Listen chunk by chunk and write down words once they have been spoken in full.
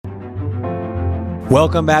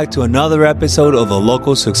Welcome back to another episode of the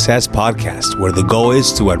Local Success Podcast, where the goal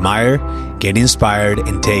is to admire, get inspired,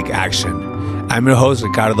 and take action. I'm your host,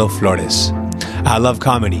 Ricardo Flores. I love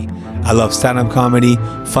comedy. I love stand-up comedy,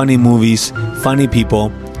 funny movies, funny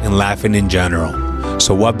people, and laughing in general.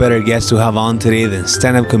 So what better guest to have on today than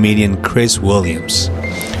stand-up comedian Chris Williams.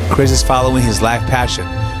 Chris is following his life passion,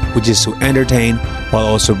 which is to entertain while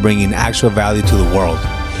also bringing actual value to the world.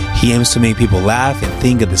 He aims to make people laugh and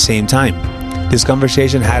think at the same time. This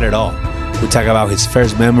conversation had it all. We talk about his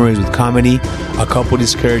first memories with comedy, a couple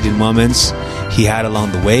discouraging moments he had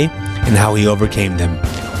along the way, and how he overcame them.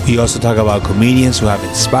 We also talk about comedians who have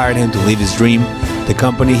inspired him to live his dream, the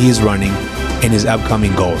company he's running, and his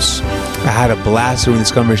upcoming goals. I had a blast during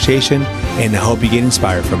this conversation, and I hope you get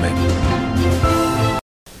inspired from it.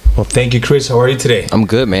 Well, thank you, Chris. How are you today? I'm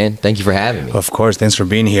good, man. Thank you for having me. Of course. Thanks for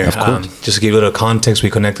being here. Of course. Just to give you a little context, we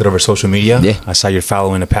connected over social media. Yeah. I saw you're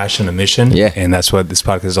following a passion, a mission. Yeah. And that's what this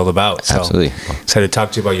podcast is all about. So Absolutely. Excited to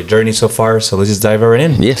talk to you about your journey so far. So let's just dive right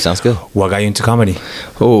in. Yeah, sounds good. What got you into comedy?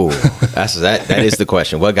 Oh, that is the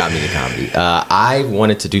question. What got me to comedy? I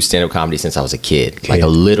wanted to do stand-up comedy since I was a kid. Like a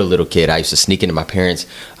little kid. I used to sneak into my parents'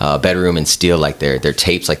 bedroom and steal like their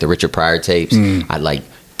tapes, like the Richard Pryor tapes. I'd like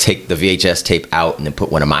take the VHS tape out and then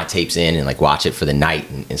put one of my tapes in and like watch it for the night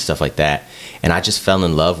and stuff like that. And I just fell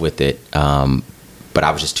in love with it. But I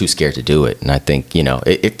was just too scared to do it. And I think, you know,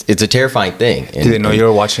 it's a terrifying thing. And, did they know you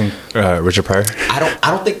were watching Richard Pryor? I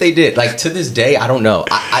don't think they did. Like to this day, I don't know.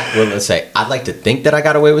 Well, let's say I'd like to think that I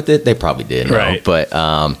got away with it. They probably did. Right. But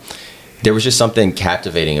there was just something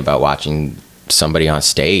captivating about watching somebody on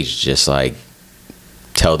stage just like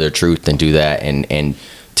tell their truth and do that. And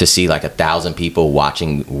to see like 1,000 people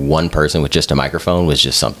watching one person with just a microphone was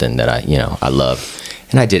just something that I love.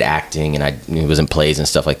 And I did acting and I was in plays and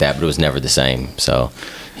stuff like that, but it was never the same. So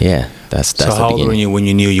yeah, that's so the how old were you when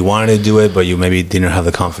you knew you wanted to do it, but you maybe didn't have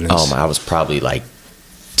the confidence? Oh, I was probably like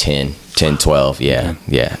 10, 12. Yeah.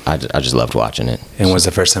 I just loved watching it. And when was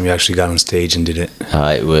the first time you actually got on stage and did it?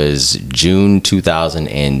 It was June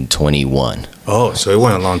 2021. Oh, so it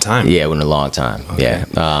went a long time. Yeah, it went a long time. Okay.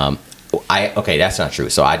 Yeah. Okay, that's not true.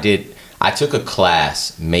 So I took a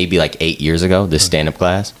class maybe like 8 years ago, this stand-up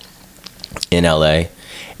class in LA.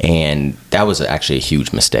 And that was actually a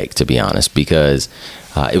huge mistake, to be honest, because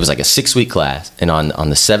it was like a 6-week class. And on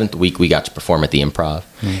the 7th week, we got to perform at the Improv.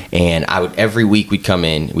 And every week we'd come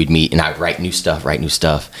in, we'd meet, and I would write new stuff.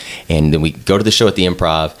 And then we'd go to the show at the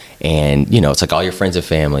Improv, and, you know, it's like all your friends and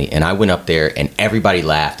family. And I went up there, and everybody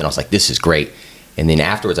laughed, and I was like, this is great. And then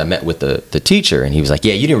afterwards, I met with the teacher, and he was like,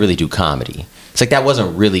 yeah, you didn't really do comedy. It's like, that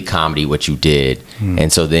wasn't really comedy, what you did.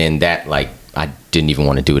 And so then that, like, I didn't even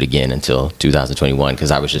want to do it again until 2021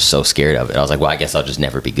 because I was just so scared of it. I was like, well, I guess I'll just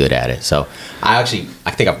never be good at it. So I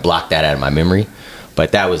think I've blocked that out of my memory.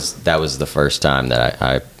 But that was the first time that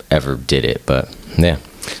I ever did it. But, yeah.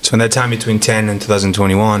 So in that time between 10 and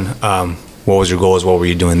 2021, what was your goals? What were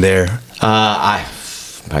you doing there?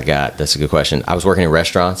 My God, that's a good question. I was working in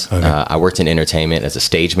restaurants. Okay. I worked in entertainment as a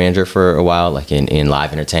stage manager for a while, like in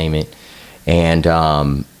live entertainment. And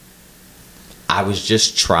I was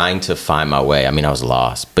just trying to find my way. I mean, I was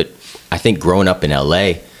lost. But I think growing up in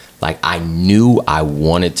LA, like I knew I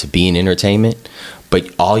wanted to be in entertainment, but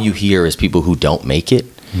all you hear is people who don't make it.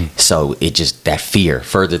 So it just,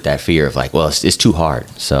 furthered that fear of like, well, it's too hard.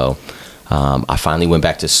 So I finally went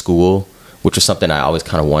back to school, which was something I always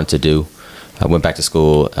kind of wanted to do. I went back to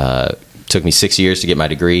school. Took me 6 years to get my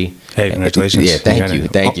degree. Hey, congratulations. Yeah, thank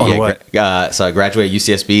you. On what? So I graduated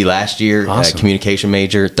UCSB last year, awesome. Communication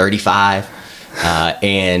major, 35.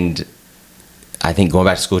 And I think going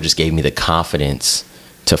back to school just gave me the confidence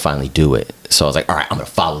to finally do it. So I was like, all right, I'm going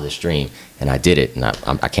to follow this dream. And I did it, and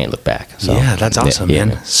I can't look back. So, yeah, that's awesome,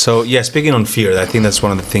 man. So, yeah, speaking on fear, I think that's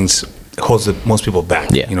one of the things holds most people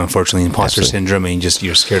back. Yeah. You know, unfortunately, imposter syndrome, and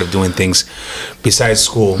you're scared of doing things besides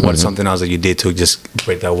school. What is something else that you did to just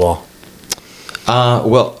break that wall?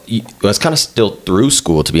 Well, it's kind of still through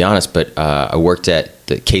school, to be honest, but I worked at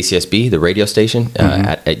the KCSB, the radio station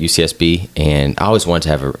at UCSB, and I always wanted to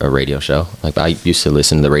have a radio show. Like I used to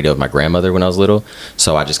listen to the radio with my grandmother when I was little,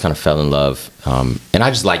 so I just kind of fell in love, and I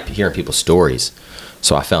just liked hearing people's stories,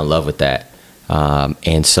 so I fell in love with that.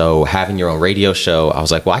 And so having your own radio show, I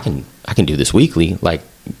was like, well, I can do this weekly. Like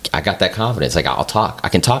I got that confidence. Like I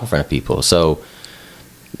can talk in front of people. So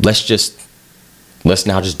let's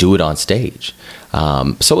now just do it on stage.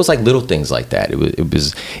 So it was like little things like that.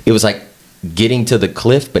 It was like getting to the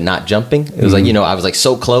cliff but not jumping. It was like, you know, I was like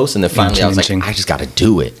so close, and then finally I was like, I just got to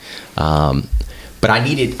do it. But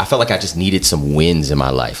I felt like I just needed some wins in my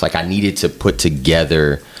life. Like I needed to put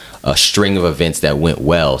together a string of events that went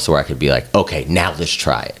well so I could be like, okay, now let's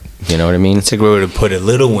try it. You know what I mean? It's a great way to put it.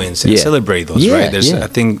 Little wins and celebrate those, right? I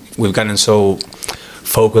think we've gotten so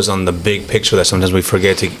focused on the big picture that sometimes we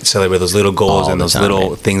forget to celebrate those little goals and those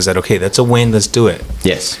little things that, okay, that's a win, let's do it.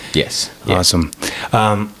 Yes. Awesome.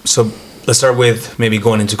 So let's start with maybe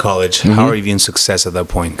going into college. How are you viewing success at that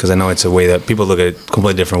point? Because I know it's a way that people look at it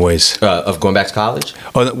completely different ways. Of going back to college?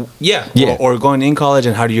 Or going in college,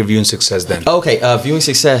 and how do you view success then? Okay, viewing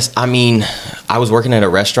success. I mean, I was working at a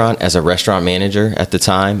restaurant as a restaurant manager at the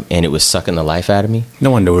time, and it was sucking the life out of me.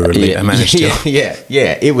 No wonder we were late. I managed to.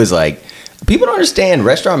 Yeah. It was like, people don't understand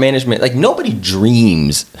restaurant management. Like, nobody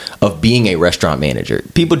dreams of being a restaurant manager.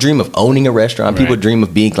 People dream of owning a restaurant. People dream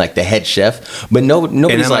of being like the head chef. But nobody's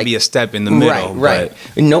and that might be a step in the middle. Right.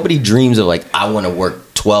 And nobody dreams of like, I want to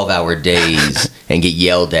work 12-hour days and get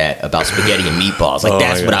yelled at about spaghetti and meatballs. Like,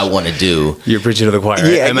 that's what I want to do. You're preaching to the choir.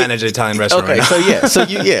 Yeah, I manage an Italian restaurant. Okay,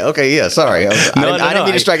 sorry. I didn't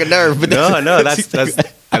mean to strike a nerve. But that's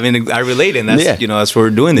I mean, I relate, and that's that's what we're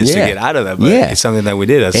doing this to get out of that. But it's something that we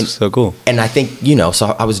did. That's so cool. And I think so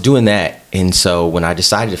I was doing that, and so when I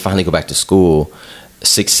decided to finally go back to school,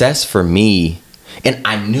 success for me. And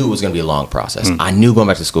I knew it was going to be a long process. I knew going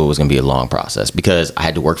back to school was going to be a long process because I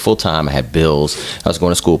had to work full time. I had bills. I was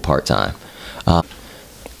going to school part time.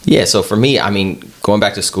 So for me, I mean, going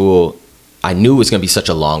back to school, I knew it was going to be such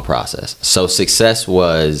a long process. So success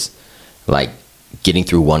was like getting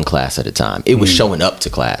through one class at a time. It was showing up to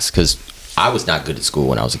class because I was not good at school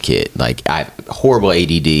when I was a kid. Like, I have horrible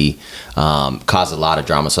ADD, caused a lot of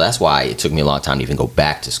drama. So that's why it took me a long time to even go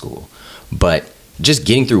back to school. But just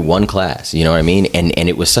getting through one class, you know what I mean? And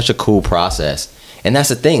it was such a cool process. And that's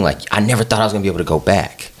the thing, like, I never thought I was going to be able to go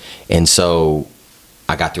back. And so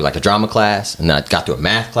I got through like a drama class, and then I got through a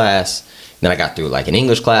math class, then I got through like an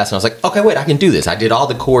English class, and I was like, okay, wait, I can do this. I did all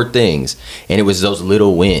the core things, and it was those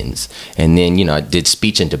little wins. And then, I did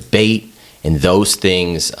speech and debate, and those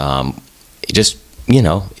things, it just,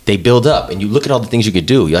 they build up, and you look at all the things you could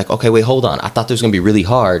do. You're like, okay, wait, hold on. I thought this was going to be really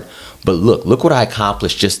hard, but look what I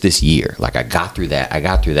accomplished just this year. Like, I got through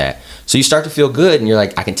that. So you start to feel good, and you're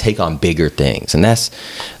like, I can take on bigger things. And that's,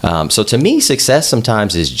 so to me, success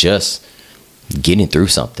sometimes is just getting through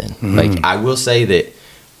something. Like, I will say that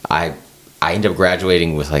I ended up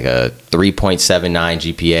graduating with like a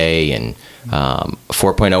 3.79 GPA and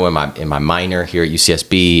 4.0 in my minor here at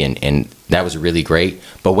UCSB, and that was really great.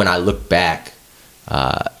 But when I look back,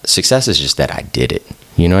 success is just that I did it.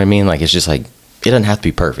 You know what I mean? Like, it's just like, it doesn't have to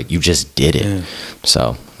be perfect. You just did it. Yeah.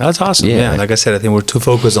 So that's awesome. Yeah. Like I said, I think we're too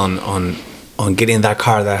focused on getting that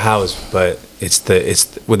car, that house, but it's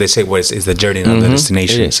what they say. It's the journey, not the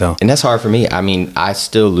destination. So, and that's hard for me. I mean, I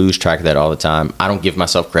still lose track of that all the time. I don't give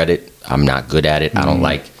myself credit. I'm not good at it. I don't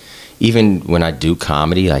like, even when I do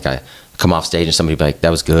comedy, like I come off stage and somebody be like, that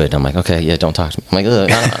was good. I'm like, okay, yeah, don't talk to me. I'm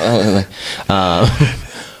like,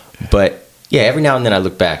 but yeah, every now and then I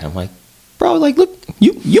look back and I'm like, bro, like, look,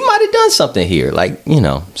 you might have done something here. Like,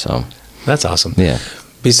 so. That's awesome. Yeah.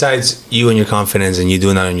 Besides you and your confidence and you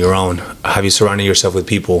doing that on your own, have you surrounded yourself with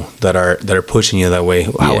people that are pushing you that way?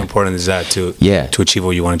 How important is that to achieve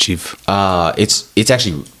what you want to achieve?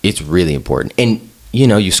 It's really important. And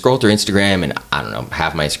you scroll through Instagram, and I don't know,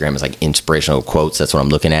 half my Instagram is like inspirational quotes. That's what I'm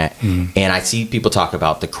looking at. And I see people talk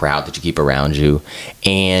about the crowd that you keep around you.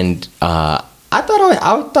 And I thought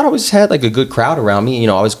I always had like a good crowd around me.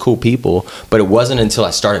 Always cool people. But it wasn't until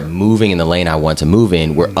I started moving in the lane I wanted to move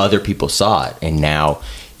in where other people saw it. And now,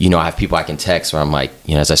 I have people I can text where I'm like,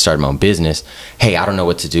 as I started my own business, hey, I don't know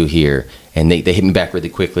what to do here. And they hit me back really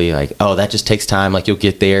quickly, like, oh, that just takes time. Like, you'll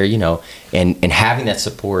get there, and having that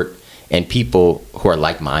support and people who are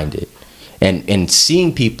like-minded and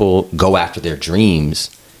seeing people go after their dreams,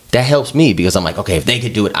 that helps me because I'm like, okay, if they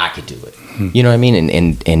could do it, I could do it. You know what I mean?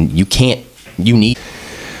 And you need.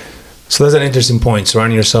 So that's an interesting point.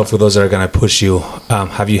 Surrounding yourself with those that are going to push you.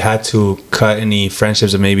 Have you had to cut any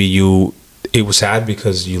friendships that maybe it was sad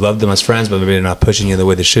because you loved them as friends, but maybe they're not pushing you the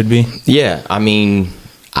way they should be? Yeah. I mean,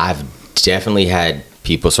 I've definitely had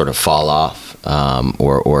people sort of fall off,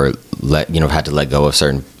 or had to let go of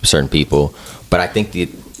certain people. But I think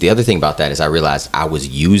the other thing about that is I realized I was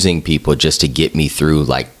using people just to get me through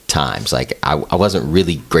like times. Like, I wasn't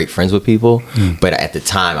really great friends with people, but at the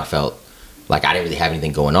time I felt like I didn't really have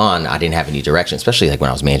anything going on. I didn't have any direction, especially like when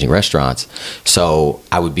I was managing restaurants. So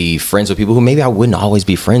I would be friends with people who maybe I wouldn't always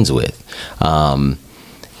be friends with. And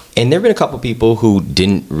there have been a couple people who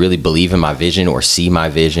didn't really believe in my vision or see my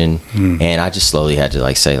vision. And I just slowly had to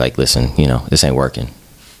like say, like, listen, this ain't working.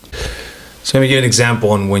 So maybe give an example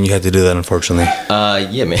on when you had to do that, unfortunately.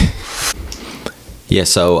 Yeah, man. Yeah,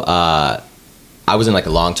 so I was in like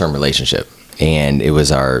a long-term relationship. and it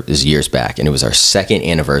was years back, and it was our second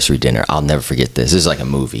anniversary dinner. I'll never forget this. This is like a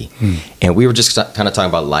movie. And we were just kind of talking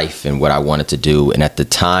about life and what I wanted to do. And at the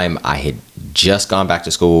time, I had just gone back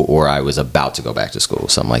to school, or I was about to go back to school,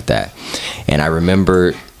 something like that. And I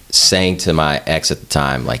remember saying to my ex at the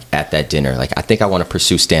time, like at that dinner, like, I think I want to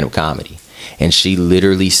pursue stand-up comedy. And she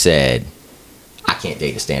literally said, I can't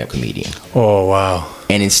date a stand-up comedian. Oh, wow.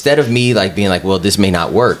 And instead of me like being like, well, this may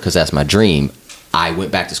not work because that's my dream, I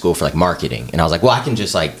went back to school for like marketing, and I was like, well, I can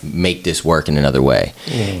just like make this work in another way.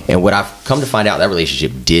 And what I've come to find out, that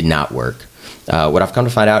relationship did not work. What I've come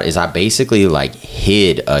to find out is I basically like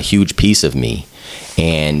hid a huge piece of me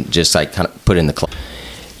and just like kind of put in the closet.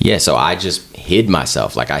 Yeah, so I just hid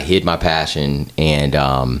myself. Like, I hid my passion,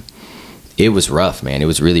 and it was rough, man. It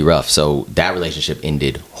was really rough. So that relationship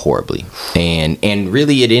ended horribly. And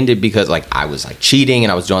really it ended because like I was like cheating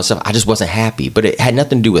and I was doing stuff. I just wasn't happy. But it had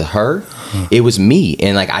nothing to do with her. It was me.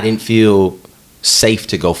 And like I didn't feel safe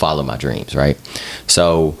to go follow my dreams, right?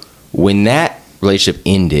 So when that relationship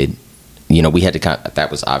ended, you know, we had to that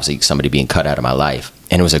was obviously somebody being cut out of my life.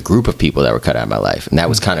 And it was a group of people that were cut out of my life. And that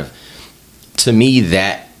was kind of, to me,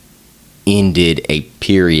 that ended a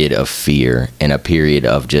period of fear and a period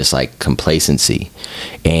of just like complacency.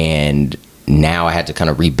 And now I had to kind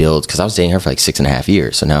of rebuild, because I was dating her for like 6.5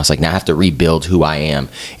 years. So now it's like, now I have to rebuild who I am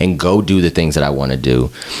and go do the things that I want to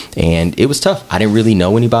do. And it was tough. I didn't really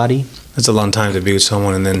know anybody. That's a long time to be with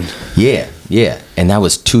someone, and then yeah. And that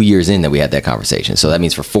was 2 years in that we had that conversation. So that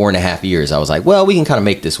means for 4.5 years I was like, well, we can kind of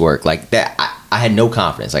make this work. Like that, I had no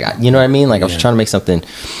confidence. Like, you know what I mean? Like I was trying to make something.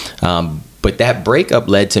 But that breakup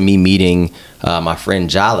led to me meeting my friend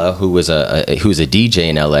Jala, who was a DJ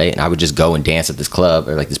in LA, and I would just go and dance at this club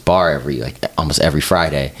or like this bar almost every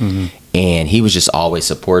Friday. And he was just always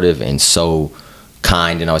supportive and so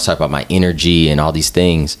kind, and always talk about my energy and all these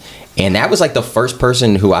things. And that was like the first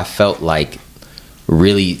person who I felt like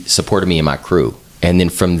really supported me and my crew. And then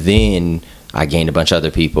from then I gained a bunch of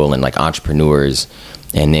other people and like entrepreneurs.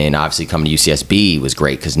 And then obviously coming to UCSB was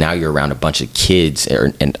great, because now you're around a bunch of kids,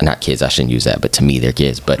 and not kids, I shouldn't use that, but to me they're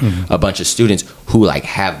kids, but a bunch of students who like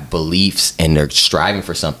have beliefs and they're striving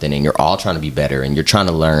for something, and you're all trying to be better and you're trying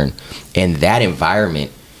to learn. And that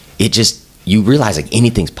environment, it just, you realize like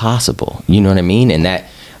anything's possible, you know what I mean? And that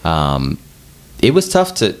it was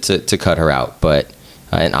tough to cut her out, but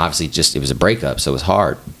and obviously just, it was a breakup, so it was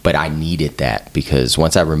hard, but I needed that, because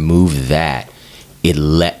once I removed that,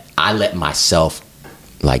 I let myself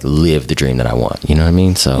like live the dream that I want, you know what I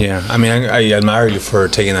mean? So yeah, I mean, I admire you for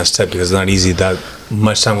taking that step, because it's not easy that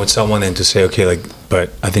much time with someone and to say, okay, like,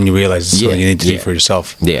 but I think you realize it's what you need to do for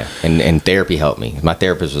yourself. Yeah, and therapy helped me. My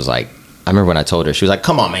therapist was like, I remember when I told her, she was like,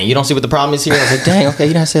 come on, man, you don't see what the problem is here? I was like, dang, okay,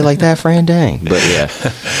 you didn't say it like that, Fran, dang. But yeah.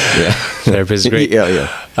 Therapist is great.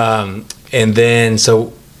 yeah. And then,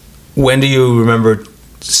 so when do you remember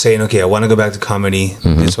saying, okay, I want to go back to comedy,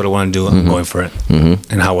 this is what I want to do, I'm going for it?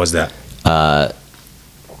 And how was that?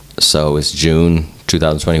 So it's June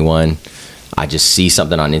 2021. I just see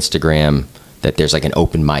something on Instagram that there's like an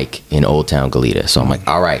open mic in Old Town Goleta. So I'm like,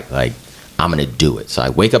 all right, like I'm gonna do it. So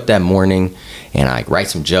I wake up that morning and I write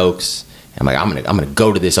some jokes. I'm like, I'm gonna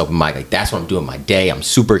go to this open mic. Like, that's what I'm doing my day. I'm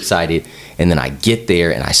super excited. And then I get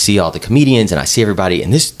there and I see all the comedians and I see everybody.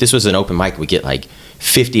 And this was an open mic. We get like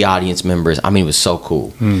 50 audience members. I mean, it was so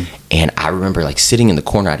cool. And I remember like sitting in the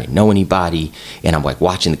corner. I didn't know anybody, and I'm like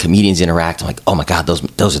watching the comedians interact. I'm like, oh my God,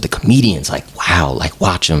 those are the comedians. Like, wow, like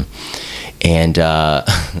watch them. And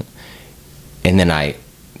and then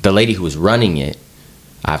the lady who was running it,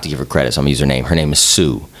 I have to give her credit, so I'm gonna use her name. Her name is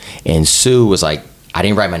Sue. And Sue was like, I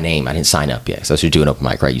didn't write my name. I didn't sign up yet. So she do an open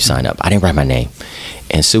mic, right? You sign up. I didn't write my name.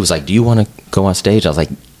 And Sue was like, do you want to go on stage? I was like,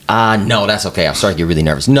 no, that's okay. I started to get really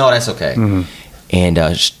nervous. No, that's okay. And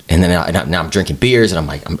then now I'm drinking beers, and I'm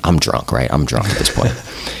like, I'm drunk, right? I'm drunk at this point.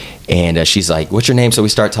 And she's like, what's your name? So we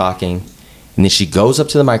start talking. And then she goes up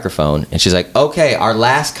to the microphone, and she's like, okay, our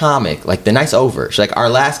last comic, like the night's over. She's like, our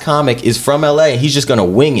last comic is from LA, and he's just going to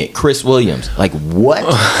wing it, Chris Williams. Like, what?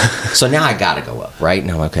 So now I got to go up, right?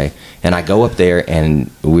 And I'm okay. And I go up there,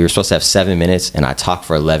 and we were supposed to have 7 minutes, and I talked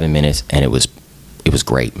for 11 minutes, and it was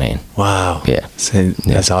great, man. Wow. Yeah.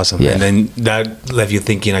 That's awesome. Yeah. And then that left you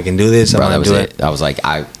thinking, I can do this. Bro, that was it. I was like,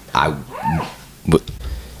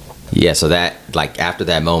 yeah. So that, like, after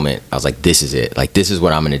that moment, I was like, this is it. Like, this is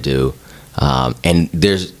what I'm going to do. And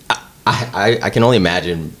there's, I can only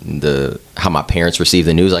imagine how my parents receive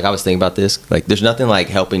the news. Like, I was thinking about this. Like, there's nothing like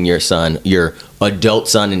helping your adult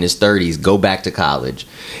son in his 30s go back to college,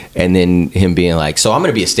 and then him being like, so I'm going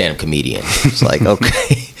to be a stand-up comedian. It's like,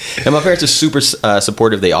 okay. And my parents are super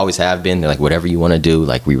supportive. They always have been. They're like, whatever you want to do,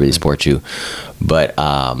 like, we really support you. But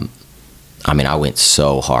I mean, I went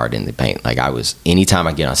so hard in the paint. Like anytime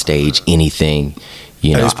I get on stage, anything,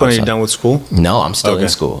 you know. At this point, are you done with school? No, I'm still in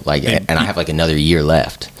school. Like, and I have like another year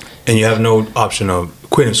left. And you have no option of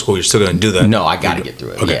quitting school. You're still going to do that. No, I got to get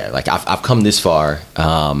through it. Okay. Yeah, like I've come this far,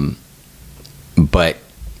 but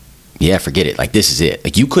yeah, forget it. Like, this is it.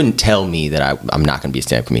 Like, you couldn't tell me that I'm not going to be a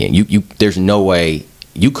stand-up comedian. There's no way.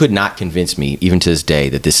 You could not convince me, even to this day,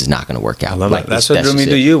 that this is not going to work out. I love like, that. That's what drew me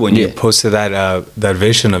to you when you posted that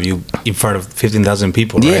vision of you in front of 15,000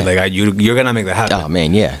 people, right? Yeah. Like, you're going to make that happen. Oh,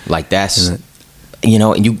 man, yeah. Like, that's, you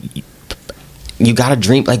know, and you got to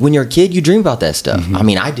dream. Like, when you're a kid, you dream about that stuff. I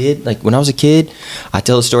mean, I did. Like, when I was a kid, I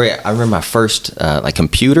tell a story. I remember my first, like,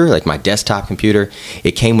 computer, like my desktop computer.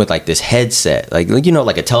 It came with, like, this headset. Like, you know,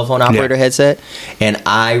 like a telephone operator headset. And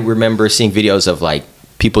I remember seeing videos of, like,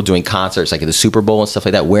 people doing concerts like at the Super Bowl and stuff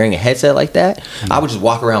like that, wearing a headset like that. I would just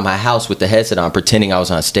walk around my house with the headset on, pretending I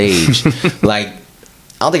was on stage. Like, I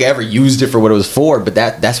don't think I ever used it for what it was for, but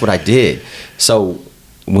that's what I did. So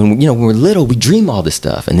when we're little, we dream all this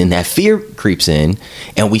stuff, and then that fear creeps in,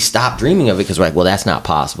 and we stop dreaming of it because we're like, well, that's not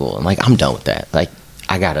possible. And like, I'm done with that. Like,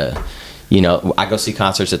 I gotta, you know, I go see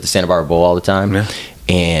concerts at the Santa Barbara Bowl all the time. Yeah.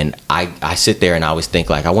 And I sit there and I always think,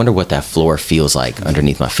 like, I wonder what that floor feels like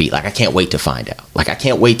underneath my feet. Like, I can't wait to find out. Like, I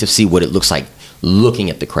can't wait to see what it looks like looking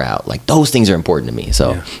at the crowd. Like, those things are important to me.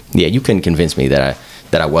 So, yeah, you couldn't convince me that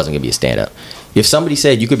I wasn't going to be a stand-up. If somebody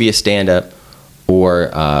said you could be a stand-up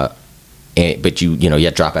but you had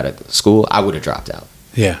to drop out of school, I would have dropped out.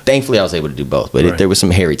 Yeah. Thankfully, I was able to do both, but there was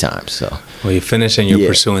some hairy times. So. Well, you finished and you're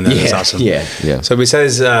pursuing that. That's awesome. Yeah. So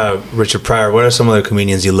besides Richard Pryor, what are some other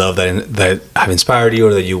comedians you love that have inspired you,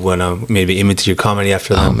 or that you want to maybe imitate your comedy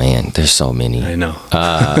after them? Oh man, there's so many. I know.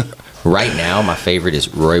 Right now, my favorite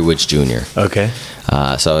is Roy Woods Jr. Okay.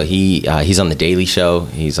 So he's on The Daily Show.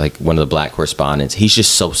 He's like one of the black correspondents. He's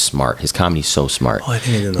just so smart. His comedy's so smart. Oh, I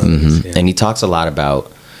think I didn't know this. Yeah. And he talks a lot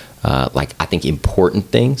about like, I think, important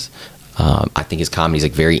things. I think his comedy is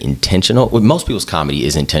like very intentional. Well, most people's comedy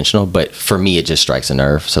is intentional, but for me, it just strikes a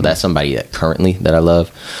nerve. So that's somebody that I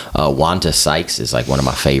love. Wanda Sykes is like one of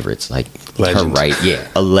my favorites. Like, legend.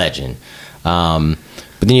 A legend. But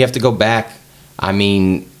then you have to go back. I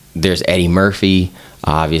mean, there's Eddie Murphy.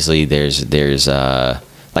 Obviously, there's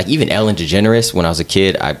like even Ellen DeGeneres. When I was a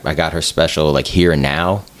kid, I got her special, like, Here and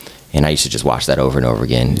Now, and I used to just watch that over and over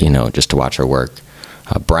again, you know, just to watch her work.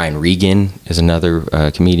 Brian Regan is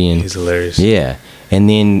another comedian. He's hilarious. Yeah. And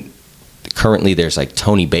then currently there's like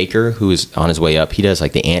Tony Baker, who is on his way up. He does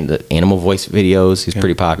like the animal voice videos. He's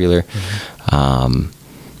pretty popular. So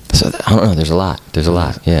I don't know. There's a lot.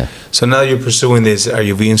 Yeah. So now you're pursuing this. Are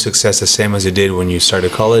you viewing success the same as you did when you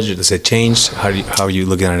started college? Or does it change? How are you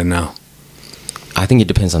looking at it now? I think it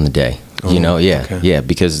depends on the day. You know,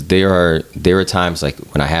 because there are times like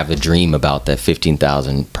when I have a dream about that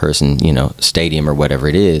 15,000 person, you know, stadium or whatever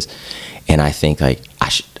it is, and I think like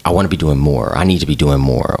I want to be doing more, I need to be doing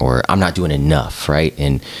more, or I'm not doing enough, right?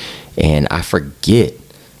 And I forget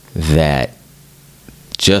that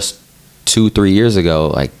just 2-3 years ago,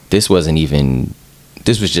 like this was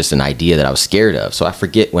just an idea that I was scared of. So I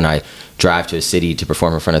forget when I drive to a city to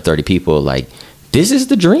perform in front of 30 people, like, this is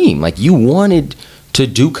the dream. Like, you wanted to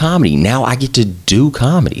do comedy. Now I get to do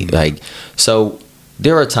comedy. Like, so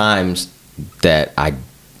there are times that I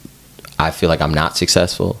feel like I'm not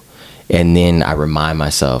successful, and then I remind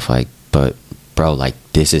myself, like, but bro, like,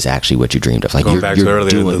 this is actually what you dreamed of. Like, going back to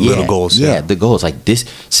earlier, the little goals. Yeah, the goals. Like, this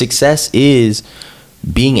success is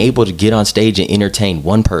being able to get on stage and entertain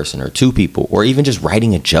one person or two people, or even just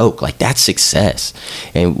writing a joke. Like, that's success.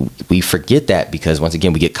 And we forget that because, once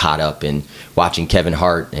again, we get caught up in watching Kevin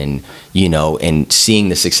Hart and, you know, and seeing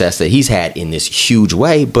the success that he's had in this huge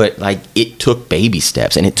way. But like, it took baby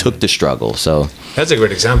steps and it took the struggle. So that's a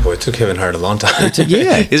great example. It took Kevin Hart a long time.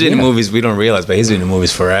 He's been in movies we don't realize, but he's been in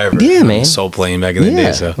movies forever. Yeah, man. Soul Plane back in the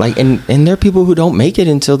day. So like, and there are people who don't make it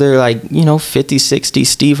until they're like, you know, 50, 60.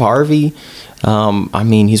 Steve Harvey. I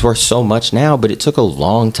mean, he's worth so much now, but it took a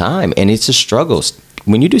long time, and it's a struggle.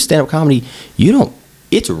 When you do stand-up comedy,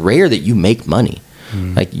 it's rare that you make money.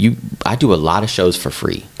 Like, I do a lot of shows for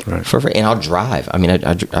free, and I'll drive. I mean,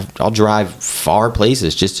 I'll drive far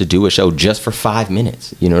places just to do a show just for 5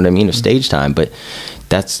 minutes. You know what I mean, of stage time. But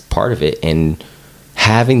that's part of it, and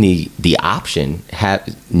having the option,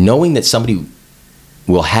 knowing that somebody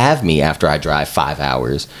will have me after I drive 5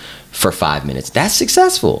 hours for 5 minutes, that's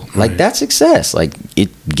successful. Like, that's success. Like,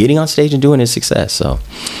 getting on stage and doing it is success. So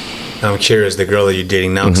I'm curious, the girl that you're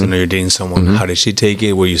dating now, because I know you're dating someone, how did she take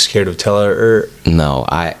it? Were you scared of telling her? No,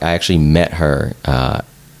 I actually met her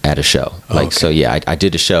at a show. So yeah, I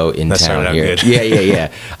did a show in town here.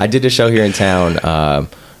 Yeah. I did a show here in town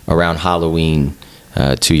around Halloween.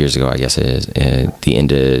 2 years ago, I guess it is. The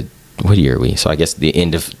end of, what year are we? So I guess the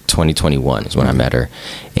end of 2021 is when I met her.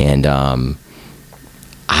 And I'm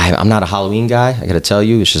not a Halloween guy, I got to tell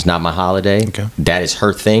you. It's just not my holiday. Okay. That is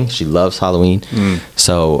her thing. She loves Halloween.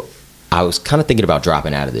 So I was kind of thinking about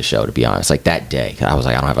dropping out of this show, to be honest. Like that day, I was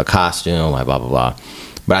like, I don't have a costume, like blah, blah, blah.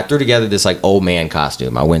 But I threw together this like old man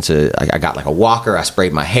costume. I got like a walker. I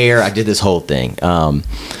sprayed my hair. I did this whole thing.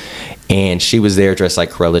 And she was there dressed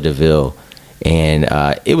like Cruella de Vil. And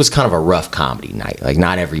it was kind of a rough comedy night. Like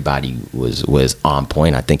not everybody was on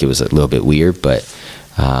point. I think it was a little bit weird, but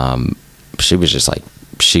she was just like,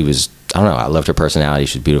 I don't know. I loved her personality.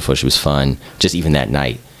 She was beautiful. She was fun. Just even that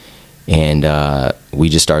night. And we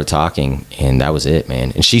just started talking, and that was it,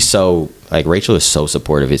 man. And she's so, like, Rachel is so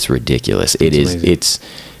supportive. It's ridiculous.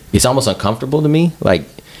 It's almost uncomfortable to me. Like,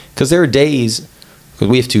 because there are days, because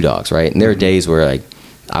we have 2 dogs, right? And there are days where, like,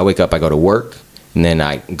 I wake up, I go to work, and then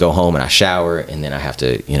I go home and I shower, and then I have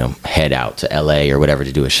to, head out to LA or whatever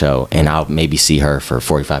to do a show. And I'll maybe see her for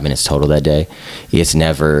 45 minutes total that day. It's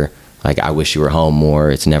never, like, I wish you were home more.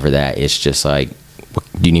 It's never that. It's just like,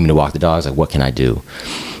 do you need me to walk the dogs? Like, what can I do?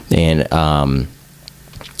 And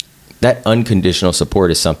that unconditional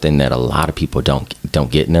support is something that a lot of people don't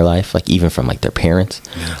get in their life, like even from like their parents.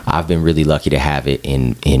 Yeah. I've been really lucky to have it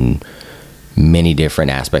in many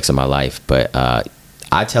different aspects of my life. But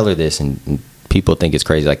I tell her this, and people think it's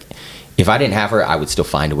crazy. Like if I didn't have her, I would still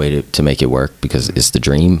find a way to make it work because it's the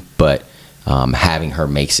dream. But having her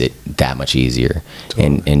makes it that much easier.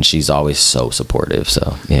 Totally. And she's always so supportive.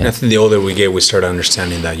 So yeah. And I think the older we get, we start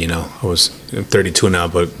understanding that, I was 32 now,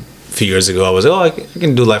 but a few years ago I was I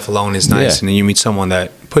can do life alone. It's nice. Yeah. And then you meet someone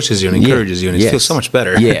that pushes you and encourages you, and it feels so much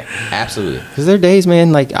better. Yeah, absolutely. Because there are days,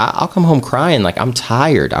 man, like I'll come home crying, like I'm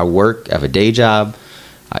tired. I work, I have a day job,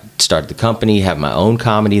 I started the company, have my own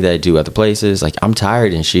comedy that I do other places. Like I'm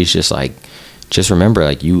tired, and she's just like, just remember,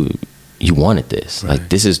 like you wanted this. Right. Like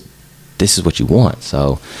this is what you want.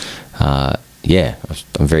 So I'm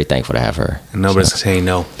very thankful to have her. And nobody's saying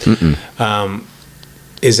no.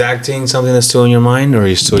 Is acting something that's still in your mind, or are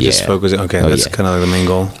you still just focusing? Okay, that's kind of like the main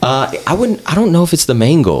goal. I don't know if it's the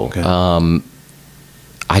main goal. Okay.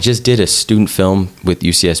 I just did a student film with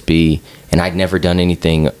UCSB, and I'd never done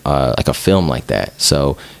anything like a film like that.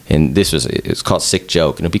 So, and it's called Sick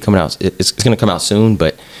Joke, and it'll be coming out. It's going to come out soon,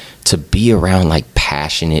 but to be around like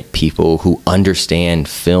passionate people who understand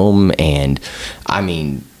film, and I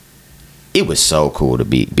mean, it was so cool to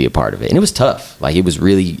be a part of it. And it was tough. Like it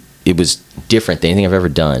was different than anything I've ever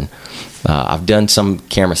done. I've done some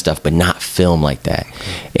camera stuff, but not film like that.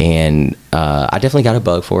 And I definitely got a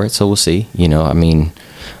bug for it, so we'll see. I mean,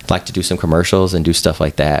 I'd like to do some commercials and do stuff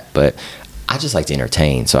like that, but I just like to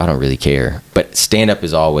entertain, so I don't really care. But stand-up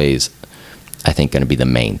is always, I think, going to be the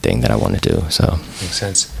main thing that I want to do. So makes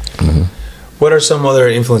sense. Mm-hmm. What are some other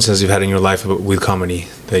influences you've had in your life with comedy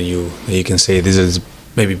that you can say this is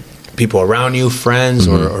maybe people around you, friends,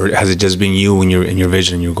 or has it just been you and your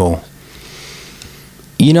vision and your goal?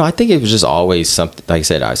 I think it was just always something, like I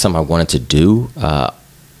said, something I wanted to do.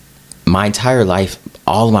 My entire life,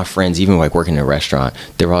 all of my friends, even like working in a restaurant,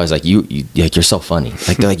 they were always like, you're so funny.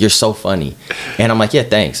 Like they're like, you're so funny. And I'm like, yeah,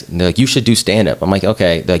 thanks. And they're like, you should do stand-up. I'm like,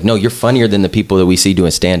 okay. They're like, no, you're funnier than the people that we see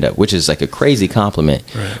doing stand-up, which is like a crazy compliment.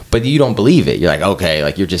 Right. But you don't believe it. You're like, okay,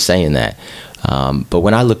 like you're just saying that. But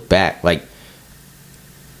when I look back, like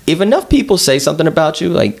if enough people say something about you,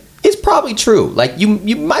 like it's probably true. Like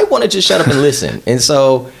you might want to just shut up and listen. And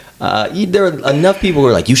so there are enough people who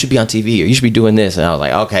are like, you should be on TV or you should be doing this. And I was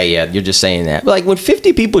like, okay, yeah, you're just saying that. But like when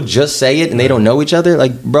 50 people just say it and they don't know each other,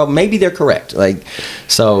 like, bro, maybe they're correct. Like,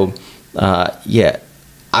 so,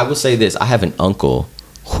 I will say this. I have an uncle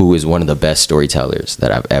who is one of the best storytellers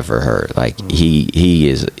that I've ever heard. Like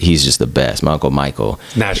he's just the best. My Uncle Michael.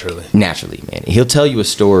 Naturally, man. He'll tell you a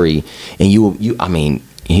story and I mean,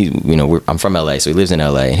 I'm from LA, so he lives in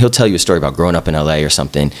LA, and he'll tell you a story about growing up in LA or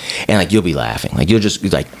something, and like you'll be laughing, like you'll just be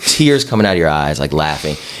like tears coming out of your eyes, like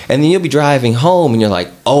laughing, and then you'll be driving home, and you're like,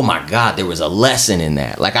 oh my God, there was a lesson in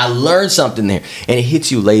that. Like I learned something there, and it hits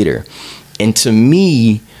you later. And to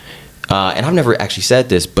me, and I've never actually said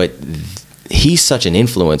this, but he's such an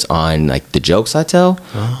influence on like the jokes I tell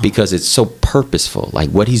because it's so purposeful.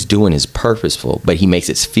 Like what he's doing is purposeful, but he makes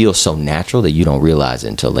it feel so natural that you don't realize it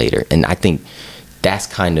until later. And I think that's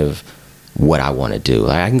kind of what I want to do.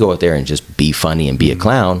 Like I can go out there and just be funny and be a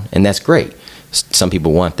clown, and that's great. Some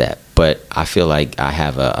people want that, but I feel like I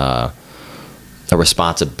have a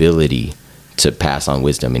responsibility to pass on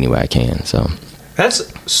wisdom any way I can. So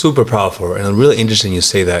that's super powerful and really interesting you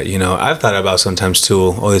say that. I've thought about sometimes too,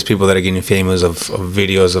 all these people that are getting famous of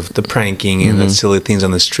videos of the pranking and the silly things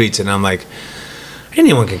on the streets, and I'm like,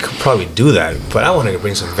 anyone can probably do that, but I want to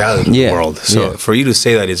bring some value to the world. So for you to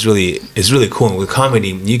say that is really cool. And with comedy,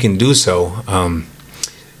 you can do so.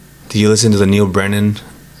 Do you listen to the Neil Brennan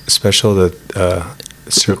special, the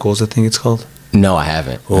Circles, I think it's called? No, I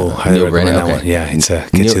haven't. Oh, Neil Brennan. That one. Yeah,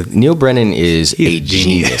 it's Neil Brennan is a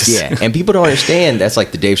genius. Yeah, and people don't understand that's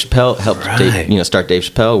like the Dave Chappelle helped start Dave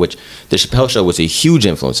Chappelle, which the Chappelle Show was a huge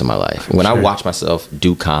influence in my life. When I watch myself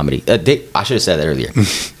do comedy, I should have said that earlier.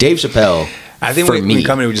 Dave Chappelle. I think when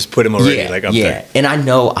comedy, we just put him already up there. And I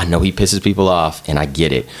know he pisses people off, and I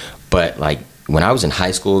get it. But like when I was in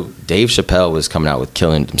high school, Dave Chappelle was coming out with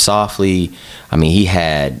Killing Them Softly. I mean, he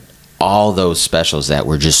had all those specials that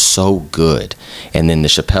were just so good. And then the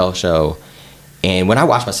Chappelle Show. And when I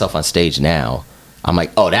watch myself on stage now, I'm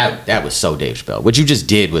like, oh, that was so Dave Chappelle. What you just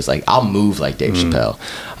did was like, I'll move like Dave Chappelle.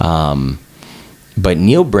 But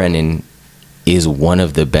Neil Brennan is one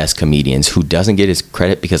of the best comedians who doesn't get his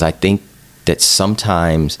credit, because I think that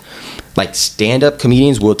sometimes, like, stand-up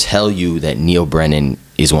comedians will tell you that Neil Brennan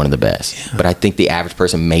is one of the best. Yeah. But I think the average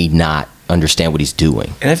person may not understand what he's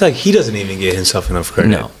doing. And I feel like he doesn't even give himself enough credit.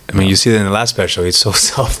 No. I mean, you see that in the last special. He's so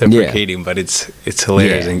self-deprecating, but it's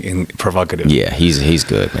hilarious and provocative. Yeah, he's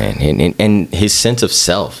good, man. And his sense of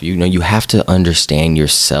self, you have to understand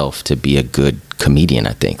yourself to be a good comedian,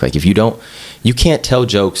 I think. Like, if you can't tell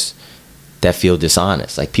jokes that feel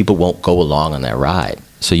dishonest. Like, people won't go along on that ride.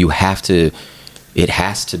 So it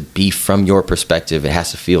has to be from your perspective. It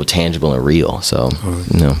has to feel tangible and real. So,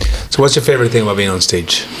 So what's your favorite thing about being on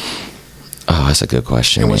stage? Oh, that's a good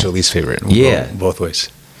question. And what's your least favorite? Yeah. Both ways.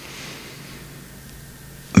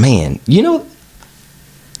 Man,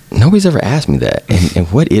 nobody's ever asked me that. And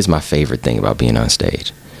what is my favorite thing about being on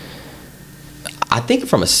stage? I think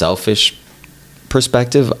from a selfish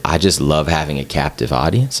perspective, I just love having a captive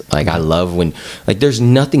audience. Like, I love when, like, there's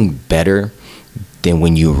nothing better than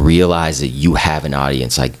when you realize that you have an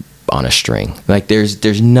audience, like, on a string. Like,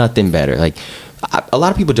 there's nothing better. Like, a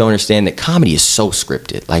lot of people don't understand that comedy is so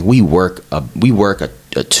scripted. Like, we work a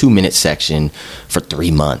 2-minute section for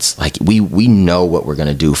 3 months. Like, we know what we're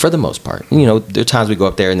gonna do for the most part. There are times we go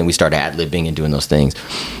up there and then we start ad-libbing and doing those things.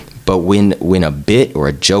 But when a bit or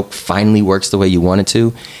a joke finally works the way you want it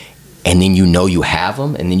to, and then you have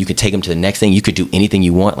them, and then you can take them to the next thing, you could do anything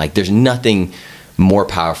you want. Like, there's nothing more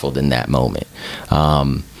powerful than that moment.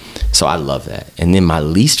 So I love that. And then my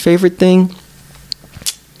least favorite thing,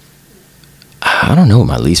 I don't know what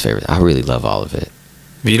my least favorite. I really love all of it.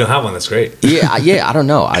 If you don't have one, that's great. yeah, I don't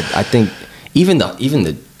know. I think even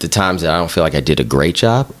the times that I don't feel like I did a great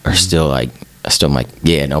job are still like, I'm like,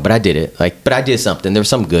 yeah, no, but I did it. Like, but I did something. There was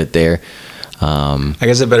something good there. I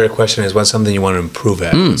guess a better question is, what's something you want to improve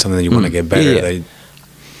at? Something that you want to get better at?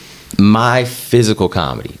 My physical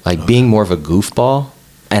comedy, like being more of a goofball.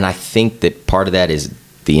 And I think that part of that is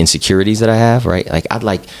the insecurities that I have, right? Like,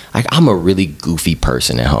 I'm a really goofy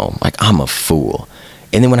person at home. Like, I'm a fool.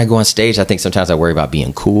 And then when I go on stage, I think sometimes I worry about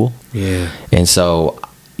being cool. Yeah. And so,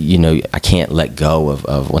 I can't let go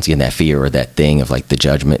of once again, that fear or that thing of like the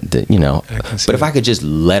judgment that, but if I could just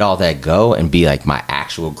let all that go and be like my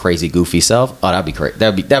actual crazy goofy self, that'd be great.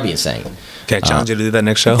 That'd be insane. Can I challenge you to do that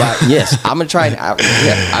next show? Yes, I'm gonna try.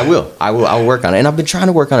 I will. I'll work on it, and I've been trying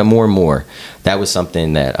to work on it more and more. That was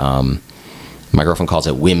something that my girlfriend calls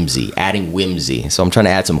it whimsy, adding whimsy. So I'm trying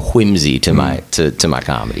to add some whimsy to my to my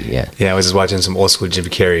comedy. Yeah. Yeah, I was just watching some old school Jim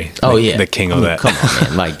Carrey. Oh yeah, the king of that. Come on,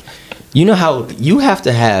 man. Like, you know how you have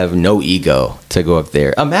to have no ego to go up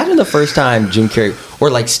there. Imagine the first time Jim Carrey, or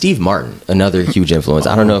like Steve Martin, another huge influence.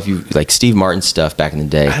 I don't know if you like Steve Martin's stuff back in the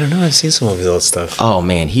day. I don't know. I've seen some of his old stuff. Oh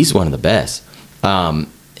man, he's one of the best.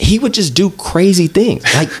 He would just do crazy things,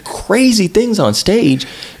 like crazy things on stage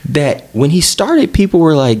that when he started, people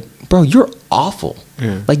were like, bro, you're awful.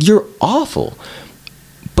 Yeah. Like, you're awful.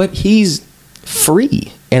 But he's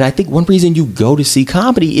free. And I think one reason you go to see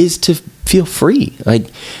comedy is to feel free. Like,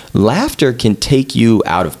 laughter can take you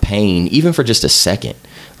out of pain, even for just a second.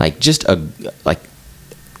 Like, just like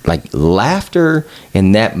laughter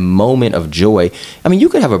and that moment of joy. I mean, you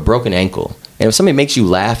could have a broken ankle, and if somebody makes you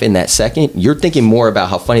laugh in that second, you're thinking more about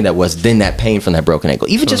how funny that was than that pain from that broken ankle,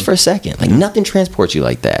 even just for a second. Like, nothing transports you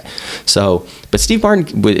like that. So, but Steve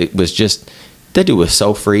Martin was just, that dude was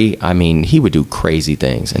so free. I mean, he would do crazy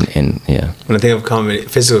things, and yeah. When I think of comedy,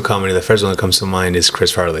 physical comedy, the first one that comes to mind is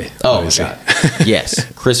Chris Farley. Oh, obviously. My God. Yes.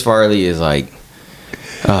 Chris Farley is like,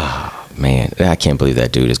 oh, man, I can't believe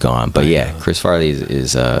that dude is gone. But yeah, Chris Farley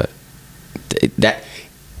is that.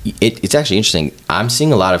 It's actually interesting. I'm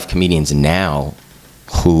seeing a lot of comedians now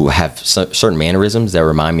who have certain mannerisms that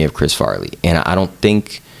remind me of Chris Farley, and I don't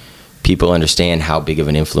think people understand how big of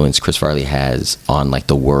an influence Chris Farley has on like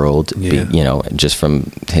the world, just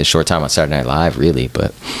from his short time on Saturday Night Live, really.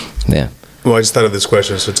 But yeah. Well, I just thought of this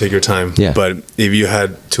question, so take your time. Yeah. But if you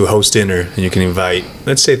had to host dinner and you can invite,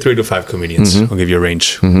 let's say 3 to 5 comedians, I'll give you a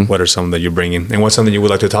range. What are some that you're bringing? And what's something you would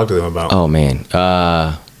like to talk to them about? Oh, man.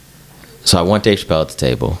 So I want Dave Chappelle at the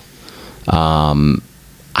table.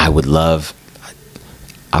 I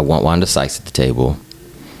want Wanda Sykes at the table.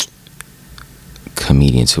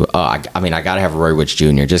 Comedians who, I got to have Roy Woods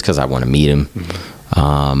Jr. just because I want to meet him.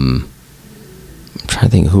 I'm trying to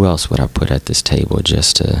think, who else would I put at this table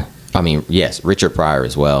just to... yes, Richard Pryor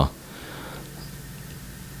as well.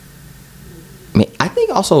 I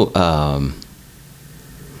think also,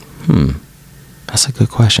 that's a good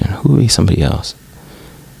question. Who would be somebody else?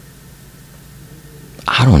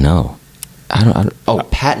 I don't know.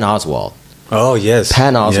 Patton Oswalt. Oh, yes.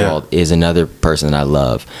 Patton Oswalt is another person that I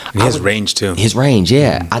love. And he has range, too. His range,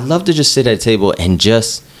 yeah. I'd love to just sit at a table and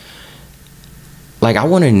just, like, I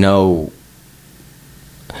want to know...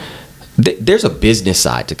 There's a business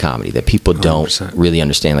side to comedy that people don't 100%. Really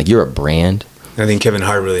understand. Like, you're a brand. I think Kevin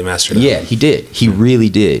Hart really mastered that. Yeah, he did. He really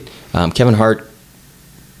did. Kevin Hart,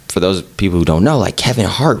 for those people who don't know, like, Kevin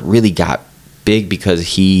Hart really got big because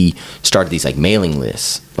he started these, like, mailing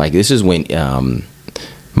lists. Like, this is when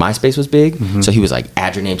MySpace was big. So he was, like,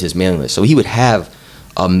 add your name to his mailing list. So he would have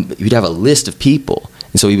a list of people.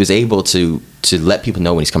 And so he was able to let people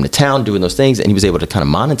know when he's coming to town, doing those things, and he was able to kind of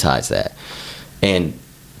monetize that. And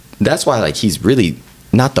that's why, like, he's really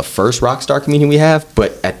not the first rock star comedian we have,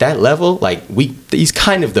 but at that level, like, he's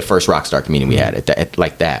kind of the first rock star comedian we had at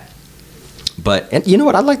like that. But, and you know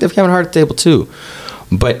what? I'd like to have Kevin Hart at the table too.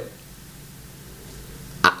 But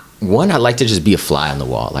I'd like to just be a fly on the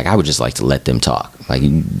wall. Like, I would just like to let them talk. Like,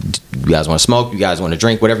 you guys want to smoke, you guys want to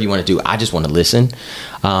drink, whatever you want to do. I just want to listen.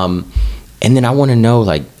 And then I want to know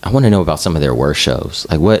about some of their worst shows.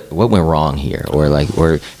 Like, what went wrong here?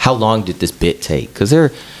 Or how long did this bit take? Because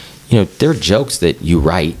there are jokes that you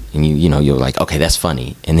write and you're like, okay, that's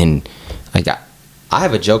funny. And then, like, I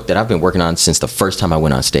have a joke that I've been working on since the first time I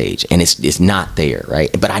went on stage, and it's not there, right?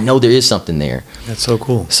 But I know there is something there. That's so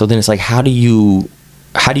cool. So then it's like, how do you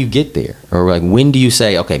get there? Or, like, when do you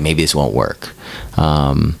say, okay, maybe this won't work?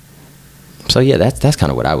 So yeah, that's kind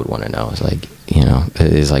of what I would want to know. It's like,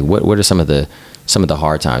 is like, what are some of the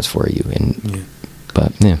hard times for you? And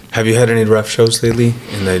but yeah. Have you had any rough shows lately?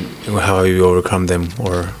 And how have you overcome them?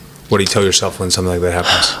 Or what do you tell yourself when something like that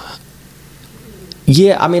happens?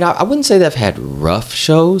 Yeah, I wouldn't say that I've had rough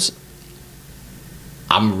shows.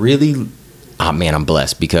 I'm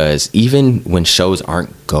blessed because even when shows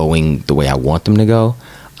aren't going the way I want them to go,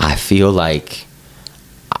 I feel like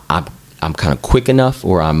I'm kind of quick enough,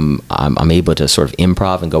 or I'm able to sort of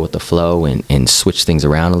improv and go with the flow and switch things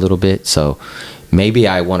around a little bit. So maybe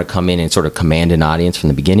I want to come in and sort of command an audience from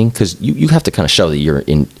the beginning, because you have to kind of show that you're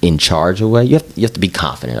in charge of a way. You have to be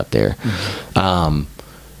confident up there.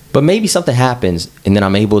 But maybe something happens, and then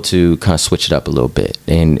I'm able to kind of switch it up a little bit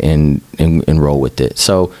and roll with it.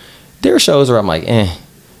 So there are shows where I'm like,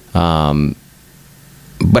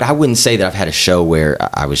 but I wouldn't say that I've had a show where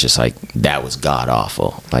I was just like, that was god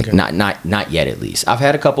awful. Like, okay. Not yet, at least. I've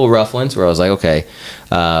had a couple of rough ones where I was like, okay.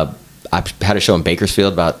 I had a show in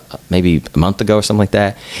Bakersfield about maybe a month ago or something like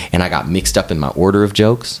that, and I got mixed up in my order of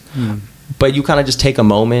jokes. But you kind of just take a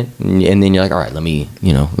moment, and then you're like, all right, let me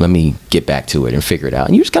get back to it and figure it out.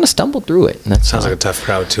 And you just kind of stumble through it. And that sounds like a tough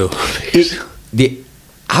crowd too.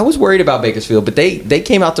 I was worried about Bakersfield, but they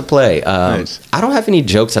came out to play. Nice. I don't have any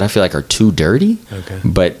jokes that I feel like are too dirty. Okay.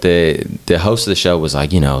 But the host of the show was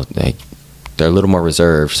like, they're a little more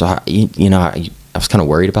reserved. So I was kind of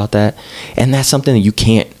worried about that. And that's something that you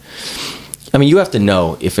can't. You have to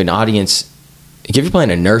know if an audience. If you're playing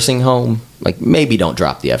a nursing home, like, maybe don't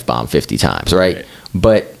drop the F-bomb 50 times, right?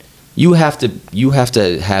 But you have to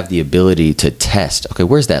have the ability to test. Okay,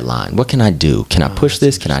 where's that line? What can I do? Can I push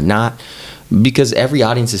this? Can I not? Because every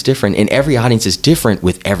audience is different, and every audience is different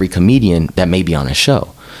with every comedian that may be on a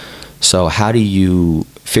show. So how do you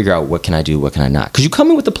figure out what can I do, what can I not? Because you come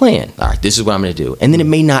in with a plan. All right, this is what I'm going to do. And then it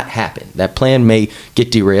may not happen. That plan may get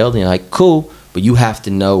derailed, and you're like, cool, but you have to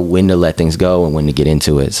know when to let things go and when to get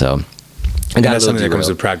into it. So... And that's something that comes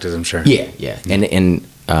with practice, I'm sure. Yeah. And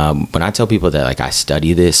when I tell people that, like, I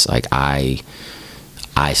study this, like, I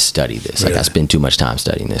study this. Like, I spend too much time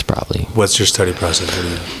studying this, probably. What's your study process? What do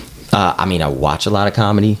you do? I watch a lot of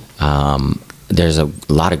comedy. There's a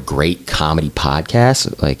lot of great comedy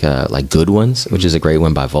podcasts, like Good Ones, which is a great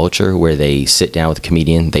one by Vulture, where they sit down with a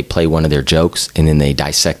comedian, they play one of their jokes, and then they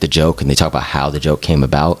dissect the joke, and they talk about how the joke came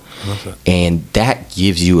about. I love that. And that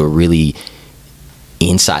gives you a really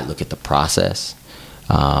inside look at the process.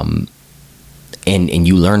 And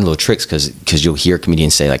you learn little tricks because you'll hear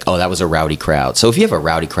comedians say like, oh, that was a rowdy crowd. So if you have a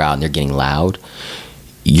rowdy crowd and they're getting loud,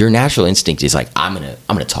 your natural instinct is like, I'm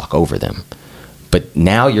gonna talk over them. But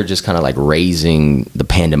now you're just kind of like raising the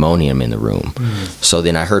pandemonium in the room. So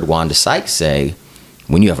then I heard Wanda Sykes say,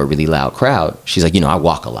 when you have a really loud crowd, she's like, I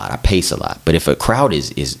walk a lot, I pace a lot. But if a crowd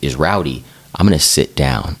is rowdy, I'm gonna sit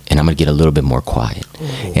down and I'm gonna get a little bit more quiet.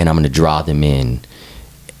 And I'm gonna draw them in,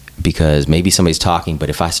 because maybe somebody's talking, but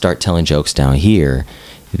if I start telling jokes down here,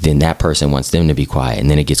 then that person wants them to be quiet, and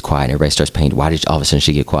then it gets quiet and everybody starts paying, why did all of a sudden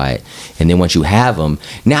she get quiet? And then once you have them,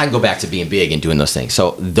 now I can go back to being big and doing those things.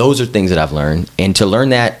 So those are things that I've learned, and to learn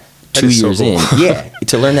that 2 years in,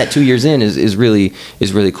 to learn that 2 years in is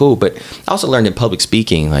really cool. But I also learned in public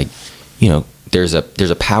speaking, like, there's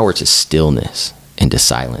a power to stillness and to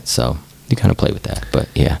silence. So you kind of play with that. But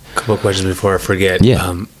yeah, a couple of questions before I forget.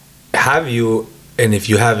 Have you, and if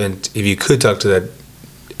you haven't, if you could talk to that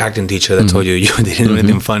acting teacher that told you they didn't do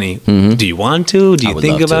anything funny, do you want to? Do you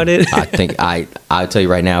think about it? I'll tell you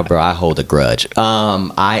right now, bro, I hold a grudge.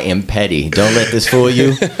 I am petty. Don't let this fool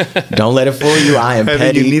you. Don't let it fool you. I am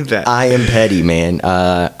petty. You need that. I am petty, man.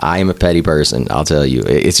 I am a petty person. I'll tell you.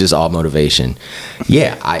 It's just all motivation.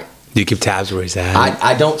 Yeah, do you keep tabs where he's at?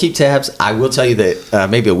 I don't keep tabs. I will tell you that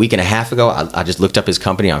maybe a week and a half ago, I just looked up his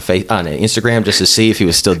company on Instagram just to see if he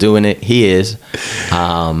was still doing it. He is.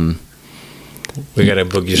 We gotta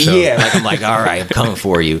book your show. Yeah, I'm like, all right, I'm coming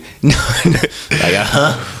for you.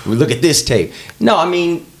 Look at this tape. No, I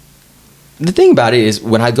mean, the thing about it is,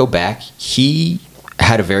 when I go back, he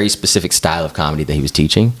had a very specific style of comedy that he was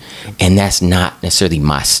teaching, and that's not necessarily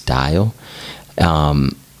my style.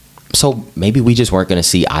 So maybe we just weren't going to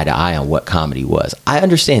see eye to eye on what comedy was. I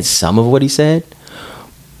understand some of what he said,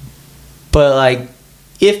 but like,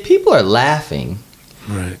 if people are laughing,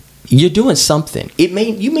 right, you're doing something.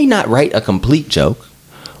 You may not write a complete joke,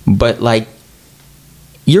 but like,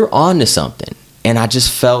 you're on to something. And I just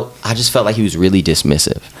felt like he was really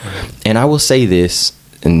dismissive. Right. And I will say this,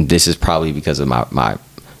 and this is probably because of my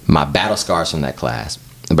battle scars from that class,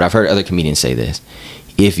 but I've heard other comedians say this: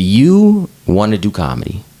 if you want to do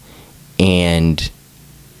comedy, and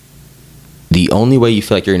the only way you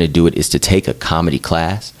feel like you're going to do it is to take a comedy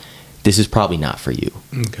class, this is probably not for you.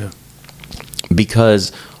 Okay.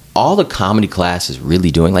 Because all the comedy class is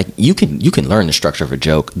really doing, like, you can learn the structure of a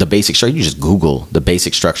joke, the basic structure. You just Google the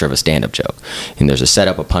basic structure of a stand-up joke, and there's a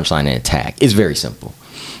setup, a punchline, and a tag. It's very simple.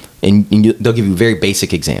 And they'll give you very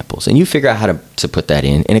basic examples, and you figure out how to put that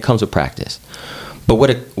in, and it comes with practice. But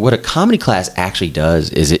what a comedy class actually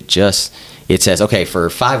does is it says, okay, for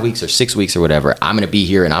 5 weeks or 6 weeks or whatever, I'm going to be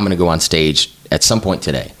here and I'm going to go on stage at some point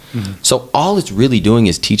today. Mm-hmm. So all it's really doing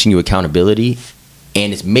is teaching you accountability,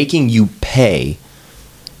 and it's making you pay.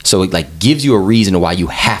 So it like gives you a reason why you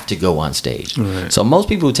have to go on stage. Right. So most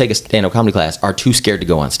people who take a stand-up comedy class are too scared to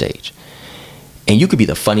go on stage. And you could be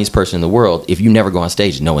the funniest person in the world. If you never go on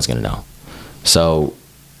stage, no one's going to know. So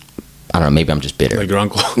I don't know, maybe I'm just bitter. Like your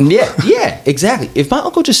uncle. Yeah, exactly. If my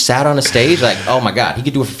uncle just sat on a stage, like, oh my God, he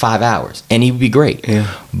could do it for 5 hours and he would be great.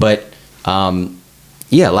 Yeah. But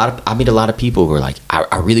yeah, I meet a lot of people who are like,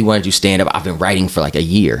 I really want to do stand-up. I've been writing for like a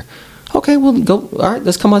year. Okay, well, go. All right,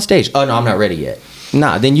 let's come on stage. Oh no, I'm not ready yet.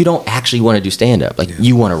 Nah, then you don't actually want to do stand-up. Like,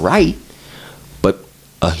 you want to write, but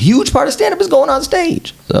a huge part of stand-up is going on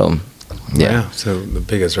stage. So yeah. So the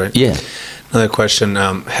biggest, right? Yeah. Another question,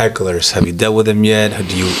 hecklers, have you dealt with them yet?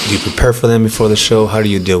 Do you prepare for them before the show? How do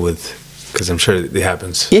you deal with, because I'm sure it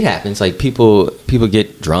happens. It happens. Like, people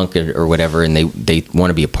get drunk or whatever, and they want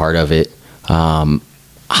to be a part of it.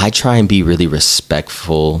 I try and be really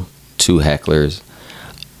respectful to hecklers.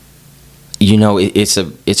 You know, it's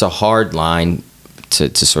a hard line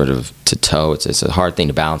to sort of to toe. It's a hard thing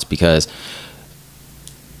to balance, because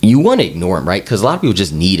you want to ignore them, right? Because a lot of people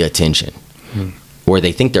just need attention. Or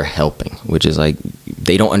they think they're helping, which is like,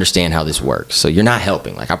 they don't understand how this works. So you're not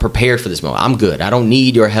helping. Like, I prepared for this moment. I'm good. I don't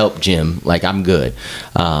need your help, Jim. Like, I'm good.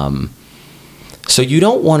 So you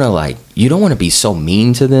don't want to be so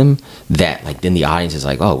mean to them that, like, then the audience is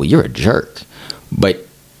like, oh, well, you're a jerk. But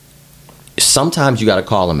sometimes you got to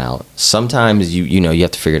call them out. Sometimes you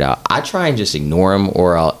have to figure it out. I try and just ignore them,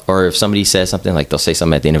 or if somebody says something, like, they'll say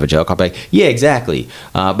something at the end of a joke, I'll be like, yeah, exactly.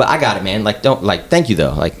 But I got it, man. Like, don't, like, thank you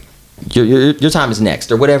though. Like, your time is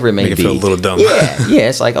next, or whatever it may be. Make it feel a little dumb. Yeah,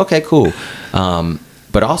 it's like, okay, cool.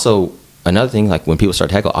 But also, another thing, like, when people start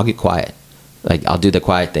to heckle, I'll get quiet. Like, I'll do the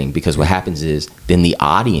quiet thing, because what happens is then the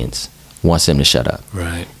audience wants them to shut up.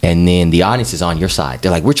 Right. And then the audience is on your side.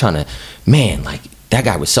 They're like, we're trying to, man, like, that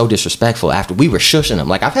guy was so disrespectful after we were shushing him.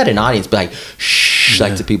 Like, I've had an audience be like, shh,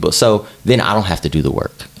 like, to people. So then I don't have to do the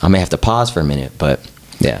work. I may have to pause for a minute, but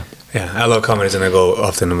yeah. Yeah, I love comedies and I go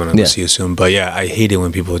often. I'm gonna go see you soon. But yeah, I hate it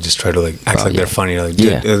when people just try to like act like they're funny. Like,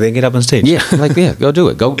 dude, they get up on stage. Yeah, like go do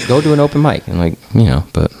it. Go do an open mic and like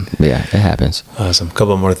But yeah, it happens. Awesome.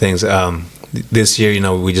 Couple more things. This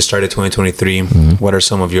year, we just started 2023. What are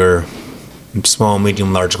some of your small,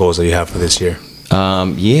 medium, large goals that you have for this year?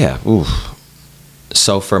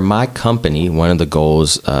 So for my company, one of the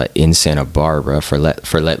goals in Santa Barbara for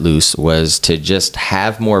Let Loose was to just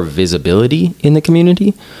have more visibility in the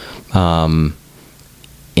community. And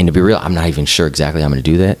to be real, I'm not even sure exactly how I'm going to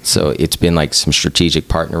do that. So it's been like some strategic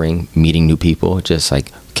partnering, meeting new people, just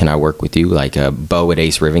like, can I work with you? Like Bo at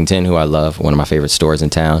Ace Rivington, who I love, one of my favorite stores in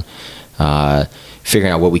town,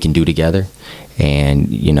 figuring out what we can do together. And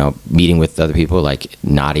meeting with other people like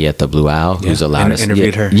Nadia at the Blue Owl, who's allowed us.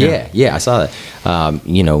 Interviewed her. Yeah, I saw that.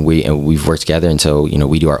 We've worked together, and so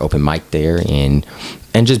we do our open mic there, and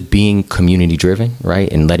just being community driven,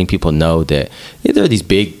 right, and letting people know that there are these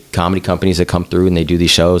big comedy companies that come through and they do these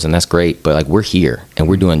shows, and that's great, but like we're here and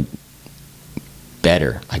we're doing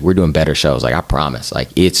better. Like we're doing better shows. Like I promise. Like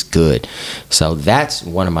it's good. So that's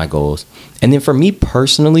one of my goals. And then for me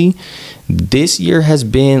personally, this year has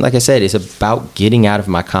been, like I said, it's about getting out of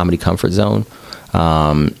my comedy comfort zone.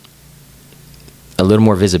 A little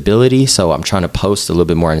more visibility. So I'm trying to post a little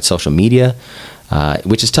bit more on social media,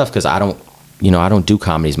 which is tough because I don't do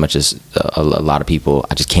comedy as much as a lot of people.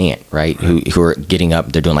 I just can't, right? Who are getting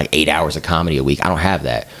up, they're doing like 8 hours of comedy a week. I don't have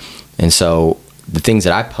that. And so the things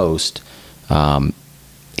that I post,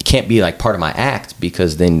 it can't be like part of my act,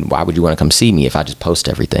 because then why would you want to come see me if I just post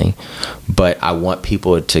everything? But I want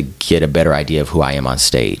people to get a better idea of who I am on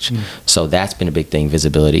stage. So that's been a big thing,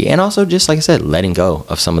 visibility. And also just, like I said, letting go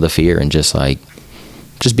of some of the fear and just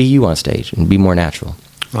be you on stage and be more natural.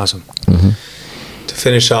 Awesome. To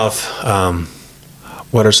finish off,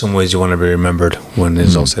 what are some ways you want to be remembered when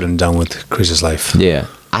it's all said and done with Chris's life? Yeah.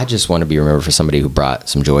 I just want to be remembered for somebody who brought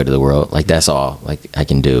some joy to the world. Like that's all like I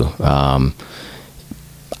can do.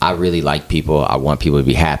 I really like people. I want people to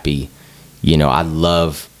be happy. I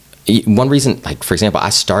love, one reason, like for example, I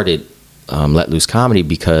started Let Loose Comedy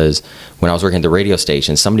because when I was working at the radio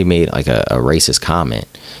station, somebody made like a racist comment.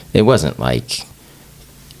 It wasn't like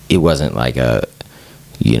nobody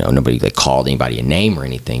like called anybody a name or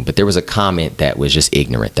anything, but there was a comment that was just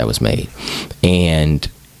ignorant that was made. And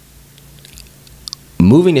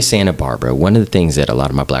moving to Santa Barbara, one of the things that a lot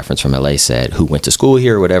of my black friends from LA said, who went to school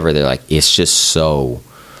here or whatever, they're like, it's just so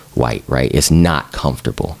white, right? It's not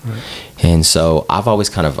comfortable. Right. And so I've always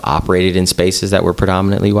kind of operated in spaces that were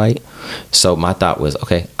predominantly white. So my thought was,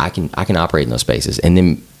 okay, I can operate in those spaces, and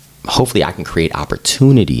then hopefully I can create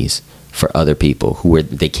opportunities for other people where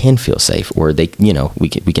they can feel safe, or they, we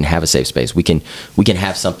can have a safe space. We can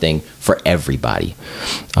have something for everybody.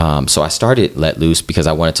 So I started Let Loose because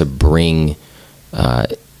I wanted to bring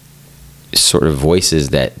sort of voices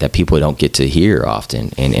that people don't get to hear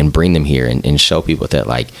often, and bring them here and show people that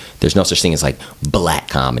like there's no such thing as like black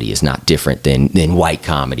comedy is not different than white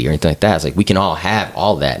comedy or anything like that. It's like we can all have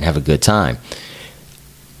all that and have a good time.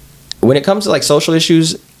 When it comes to like social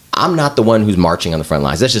issues, I'm not the one who's marching on the front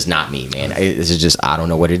lines. That's just not me, man. This is just, I don't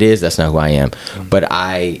know what it is. That's not who I am. But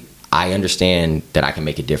I understand that I can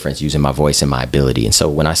make a difference using my voice and my ability. And so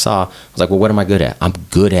when I was like, well, what am I good at? I'm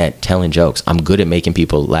good at telling jokes. I'm good at making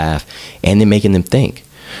people laugh and then making them think.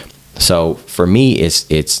 So for me,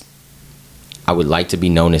 it's I would like to be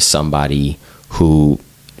known as somebody who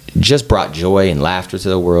just brought joy and laughter to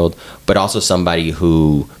the world, but also somebody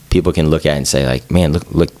who people can look at and say like, man,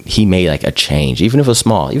 look, he made like a change, even if it was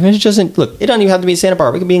small, even if it doesn't, look, it doesn't even have to be in Santa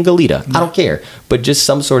Barbara, it can be in Goleta. I don't care, but just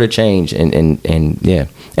some sort of change. And yeah.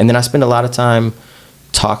 And then I spend a lot of time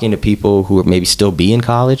talking to people who are maybe still be in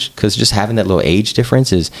college, because just having that little age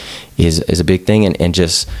difference is a big thing. And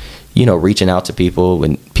just, reaching out to people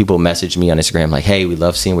when people message me on Instagram, like, hey, we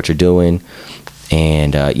love seeing what you're doing.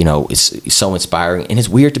 And, it's so inspiring, and it's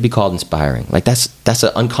weird to be called inspiring. Like that's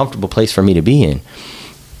an uncomfortable place for me to be in.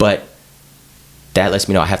 But that lets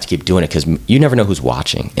me know I have to keep doing it, because you never know who's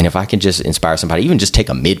watching. And if I can just inspire somebody, even just take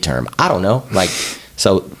a midterm, I don't know. Like,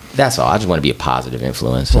 so that's all. I just want to be a positive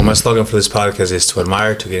influence. Well, my slogan for this podcast is to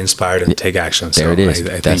admire, to get inspired, and take action. So there it is.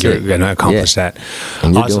 I think you're going to accomplish that.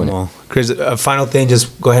 And you're awesome. doing it. Well, Chris, a final thing,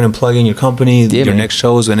 just go ahead and plug in your company, your next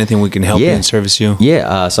shows, anything we can help you and service you.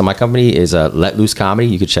 Yeah. So my company is Let Loose Comedy.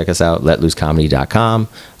 You can check us out, letloosecomedy.com.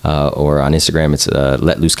 Or on Instagram, it's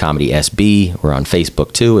Let Loose Comedy SB. We're on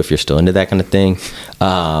Facebook too, if you're still into that kind of thing.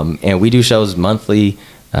 And we do shows monthly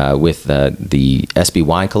with the SB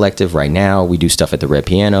Wine Collective. Right now, we do stuff at the Red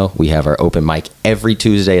Piano. We have our open mic every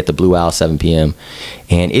Tuesday at the Blue Owl, 7 p.m.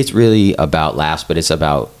 And it's really about laughs, but it's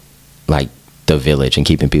about like the village and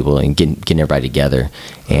keeping people and getting everybody together,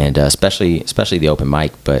 and especially the open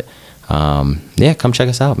mic. But yeah, come check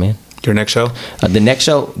us out, man. Your next show? The next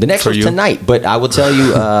show's tonight. But I will tell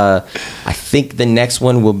you, I think the next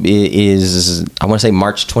one is I want to say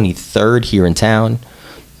March 23rd here in town.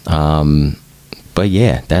 But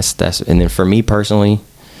yeah, that's and then for me personally,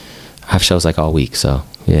 I have shows like all week. So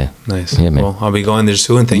yeah, nice. Yeah, man. Well, I'll be going there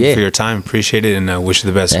soon. Thank you for your time. Appreciate it, and I wish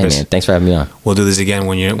you the best. Hey, man, thanks for having me on. We'll do this again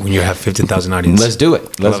when you have 15,000 audience. Let's do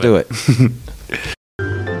it. Let's do it.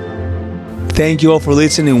 Thank you all for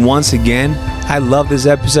listening once again. I love this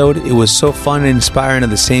episode. It was so fun and inspiring at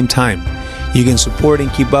the same time. You can support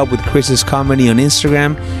and keep up with Chris's comedy on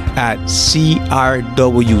Instagram at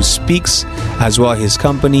CRW Speaks, as well as his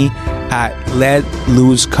company at Let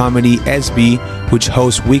Loose Comedy SB, which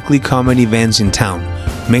hosts weekly comedy events in town.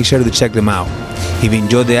 Make sure to check them out. If you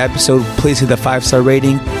enjoyed the episode, please hit the 5-star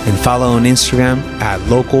rating and follow on Instagram at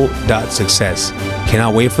local.success.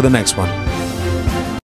 Cannot wait for the next one.